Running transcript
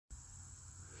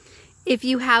If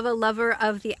you have a lover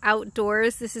of the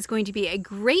outdoors, this is going to be a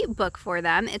great book for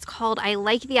them. It's called I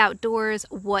Like the Outdoors,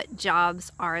 What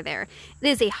Jobs Are There? It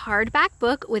is a hardback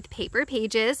book with paper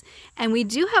pages, and we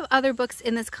do have other books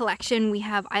in this collection. We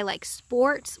have I Like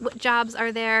Sports, What Jobs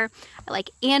Are There? I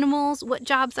Like Animals, What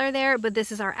Jobs Are There? But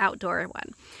this is our outdoor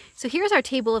one. So here's our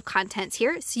table of contents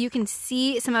here, so you can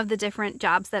see some of the different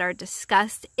jobs that are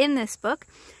discussed in this book.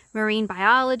 Marine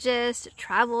biologist,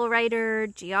 travel writer,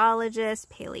 geologist,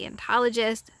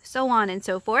 paleontologist, so on and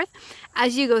so forth.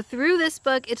 As you go through this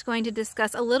book, it's going to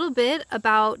discuss a little bit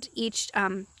about each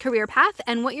career path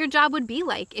and what your job would be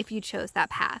like if you chose that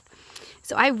path.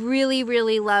 So I really,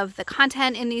 really love the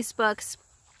content in these books.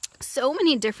 So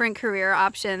many different career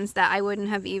options that I wouldn't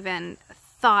have even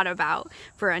thought about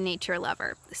for a nature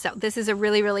lover. So this is a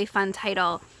really, really fun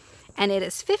title, and it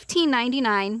is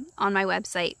 $15.99 on my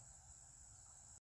website.